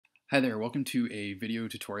Hi there, welcome to a video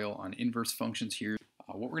tutorial on inverse functions here.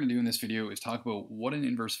 What we're going to do in this video is talk about what an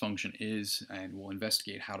inverse function is, and we'll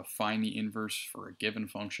investigate how to find the inverse for a given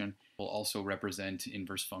function. We'll also represent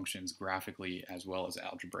inverse functions graphically as well as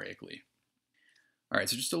algebraically. Alright,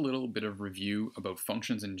 so just a little bit of review about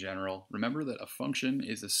functions in general. Remember that a function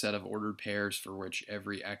is a set of ordered pairs for which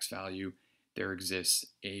every x value there exists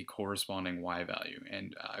a corresponding y value.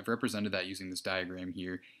 And I've represented that using this diagram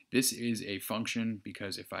here. This is a function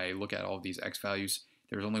because if I look at all of these x values,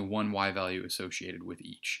 there's only one y value associated with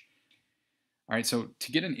each. Alright, so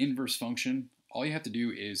to get an inverse function, all you have to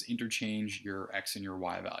do is interchange your x and your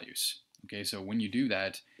y values. Okay, so when you do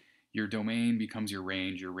that, your domain becomes your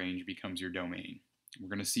range becomes your domain. We're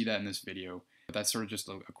going to see that in this video, but that's sort of just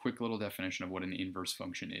a quick little definition of what an inverse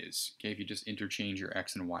function is. Okay, if you just interchange your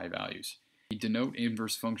x and y values. We denote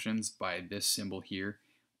inverse functions by this symbol here.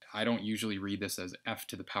 I don't usually read this as f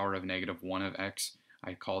to the power of -1 of x.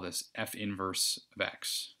 I call this f inverse of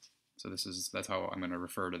x. So that's how I'm going to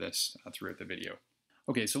refer to this throughout the video.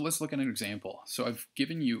 Okay, so let's look at an example. So I've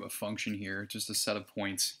given you a function here, just a set of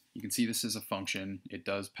points. You can see this is a function. It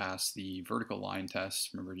does pass the vertical line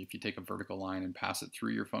test. Remember, if you take a vertical line and pass it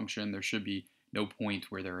through your function, there should be no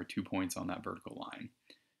point where there are 2 points on that vertical line.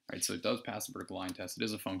 All right, so it does pass the vertical line test. It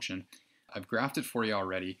is a function. I've graphed it for you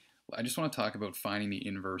already. I just want to talk about finding the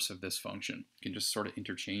inverse of this function. You can just sort of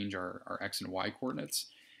interchange our x and y coordinates,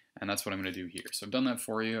 and that's what I'm going to do here. So I've done that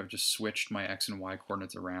for you. I've just switched my x and y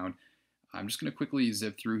coordinates around. I'm just going to quickly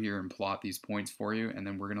zip through here and plot these points for you, and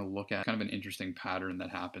then we're going to look at kind of an interesting pattern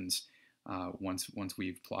that happens once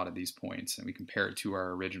we've plotted these points, and we compare it to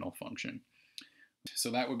our original function.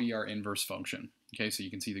 So that would be our inverse function. Okay, so you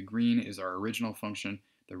can see the green is our original function,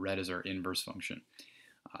 the red is our inverse function.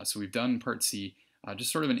 So we've done part C.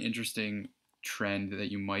 Just sort of an interesting trend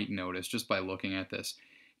that you might notice just by looking at this.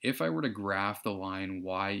 If I were to graph the line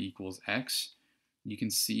y equals x, you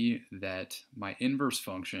can see that my inverse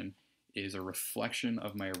function is a reflection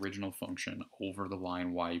of my original function over the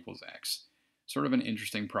line y equals x. Sort of an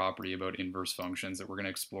interesting property about inverse functions that we're going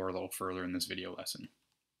to explore a little further in this video lesson.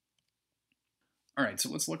 Alright, so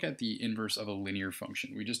let's look at the inverse of a linear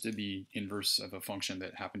function. We just did the inverse of a function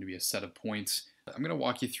that happened to be a set of points. I'm going to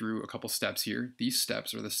walk you through a couple steps here. These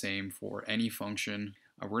steps are the same for any function.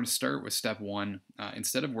 We're going to start with step 1.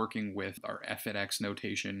 Instead of working with our f at x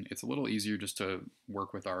notation, it's a little easier just to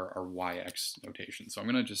work with our yx notation. So I'm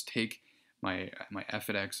going to just take my f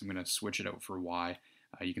at x, I'm going to switch it out for y.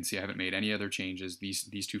 You can see I haven't made any other changes.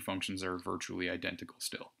 These two functions are virtually identical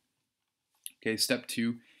still. Okay, step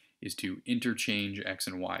 2 is to interchange x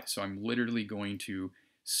and y. So I'm literally going to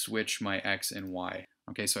switch my x and y.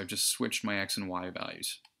 Okay, so I've just switched my x and y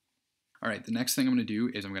values. All right, the next thing I'm going to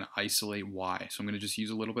do is I'm going to isolate y. So I'm going to just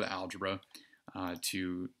use a little bit of algebra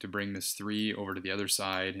to bring this 3 over to the other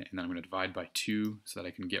side, and then I'm going to divide by 2 so that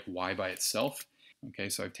I can get y by itself. Okay,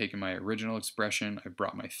 so I've taken my original expression, I've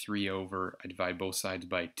brought my 3 over, I divide both sides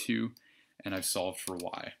by 2, and I've solved for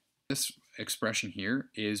y. This expression here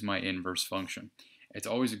is my inverse function. It's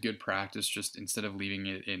always a good practice, just instead of leaving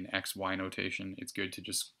it in xy notation, it's good to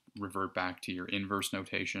just revert back to your inverse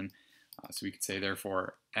notation. So we could say,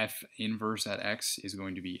 therefore, f inverse at x is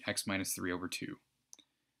going to be x minus 3 over 2.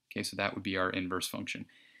 Okay, so that would be our inverse function.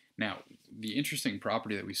 Now, the interesting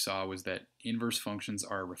property that we saw was that inverse functions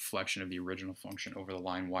are a reflection of the original function over the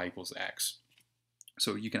line y equals x.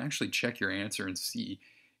 So you can actually check your answer and see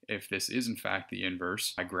if this is in fact the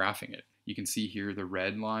inverse by graphing it. You can see here the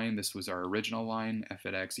red line, this was our original line, f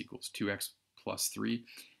at x equals 2x plus 3.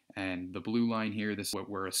 And the blue line here, this is what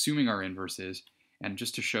we're assuming our inverse is. And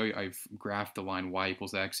just to show you, I've graphed the line y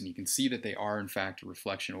equals x, and you can see that they are in fact a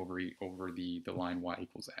reflection over the line y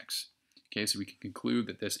equals x. Okay, so we can conclude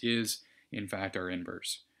that this is in fact our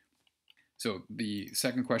inverse. So the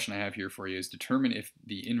second question I have here for you is determine if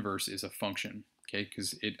the inverse is a function. Okay,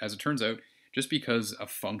 because as it turns out, just because a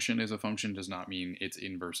function is a function does not mean its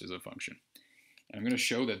inverse is a function. And I'm going to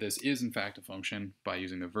show that this is in fact a function by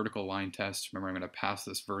using the vertical line test. Remember, I'm going to pass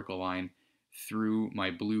this vertical line through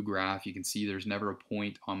my blue graph. You can see there's never a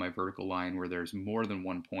point on my vertical line where there's more than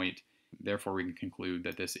one point. Therefore, we can conclude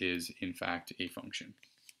that this is in fact a function.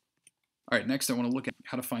 All right, next I want to look at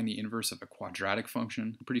how to find the inverse of a quadratic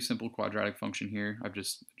function. A pretty simple quadratic function here. I'm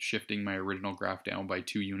just shifting my original graph down by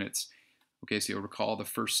 2 units. Okay, so you'll recall the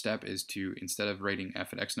first step is to, instead of writing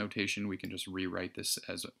f at x notation, we can just rewrite this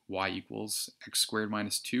as y equals x squared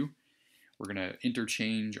minus 2. We're going to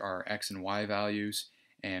interchange our x and y values,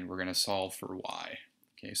 and we're going to solve for y.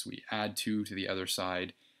 Okay, so we add 2 to the other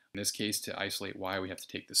side. In this case, to isolate y, we have to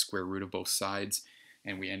take the square root of both sides,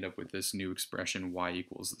 and we end up with this new expression, y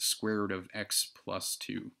equals the square root of x plus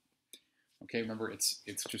 2. Okay, remember it's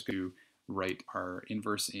just going to write our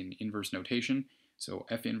inverse in inverse notation. So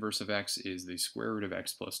f inverse of x is the square root of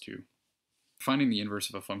x plus 2. Finding the inverse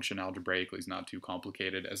of a function algebraically is not too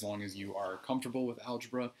complicated. As long as you are comfortable with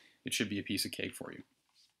algebra, it should be a piece of cake for you.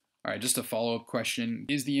 All right, just a follow-up question.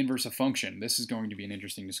 Is the inverse a function? This is going to be an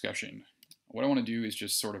interesting discussion. What I want to do is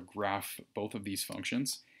just sort of graph both of these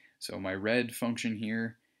functions. So my red function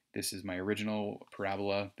here, this is my original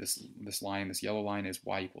parabola. This line, this yellow line is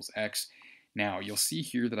y equals x. Now, you'll see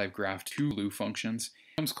here that I've graphed two blue functions.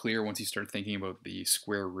 It becomes clear once you start thinking about the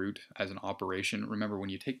square root as an operation. Remember, when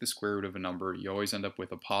you take the square root of a number, you always end up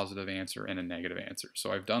with a positive answer and a negative answer.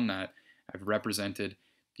 So I've done that. I've represented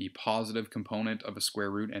the positive component of a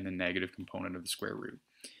square root and the negative component of the square root.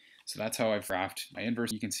 So that's how I've graphed my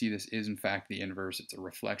inverse. You can see this is in fact the inverse. It's a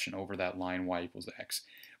reflection over that line y equals x.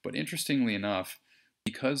 But interestingly enough,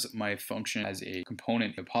 because my function has a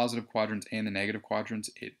component in the positive quadrants and the negative quadrants,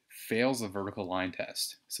 it fails the vertical line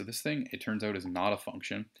test. So this thing, it turns out, is not a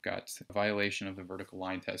function. It's got a violation of the vertical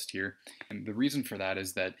line test here. And the reason for that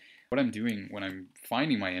is that what I'm doing when I'm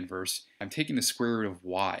finding my inverse, I'm taking the square root of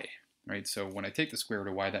y. Right? So when I take the square root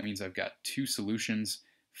of y, that means I've got two solutions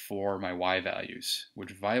for my y values,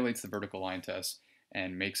 which violates the vertical line test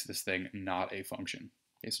and makes this thing not a function.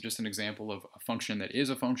 Okay, so just an example of a function that is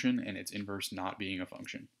a function and its inverse not being a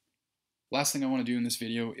function. Last thing I want to do in this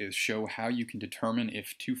video is show how you can determine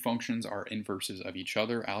if two functions are inverses of each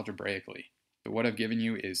other algebraically. So what I've given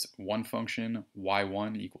you is one function,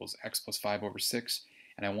 y1 equals x plus 5 over 6,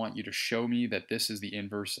 and I want you to show me that this is the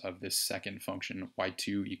inverse of this second function,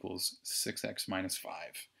 y2 equals 6x minus 5.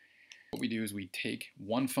 What we do is we take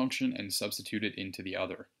one function and substitute it into the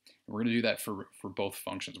other. And we're going to do that for both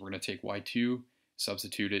functions. We're going to take y2,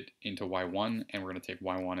 substitute it into y1, and we're going to take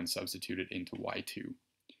y1 and substitute it into y2.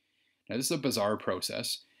 Now this is a bizarre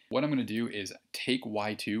process. What I'm going to do is take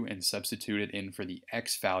y2 and substitute it in for the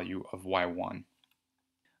x value of y1.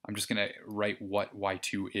 I'm just going to write what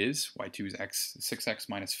y2 is. y2 is 6x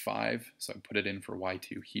minus 5, so I put it in for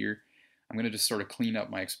y2 here. I'm going to just sort of clean up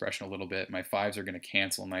my expression a little bit. My 5s are going to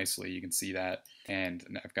cancel nicely, you can see that.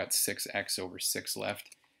 And I've got 6x over 6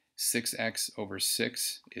 left. 6x over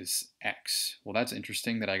 6 is x. Well, that's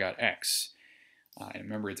interesting that I got x. And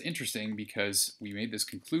remember, it's interesting because we made this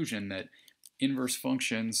conclusion that inverse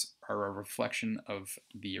functions are a reflection of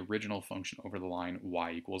the original function over the line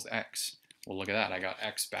y equals x. Well, look at that. I got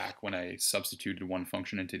x back when I substituted one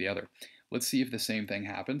function into the other. Let's see if the same thing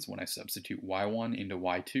happens when I substitute y1 into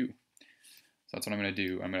y2. So that's what I'm going to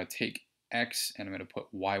do. I'm going to take x and I'm going to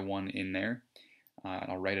put y1 in there.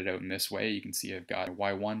 And I'll write it out in this way. You can see I've got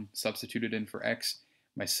y1 substituted in for x.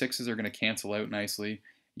 My 6's are going to cancel out nicely.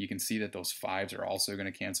 You can see that those 5's are also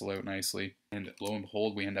going to cancel out nicely. And lo and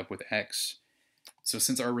behold, we end up with x. So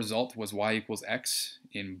since our result was y equals x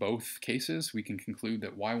in both cases, we can conclude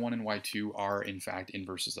that y1 and y2 are in fact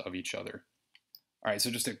inverses of each other. All right,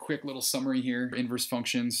 so just a quick little summary here. Inverse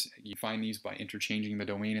functions, you find these by interchanging the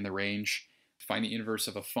domain and the range. To find the inverse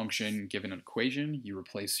of a function given an equation, you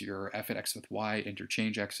replace your f at x with y,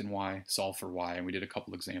 interchange x and y, solve for y, and we did a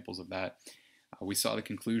couple examples of that. We saw the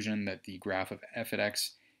conclusion that the graph of f at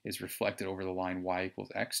x is reflected over the line y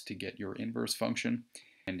equals x to get your inverse function.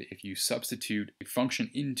 And if you substitute a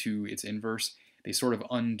function into its inverse, they sort of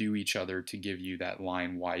undo each other to give you that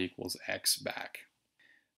line y equals x back.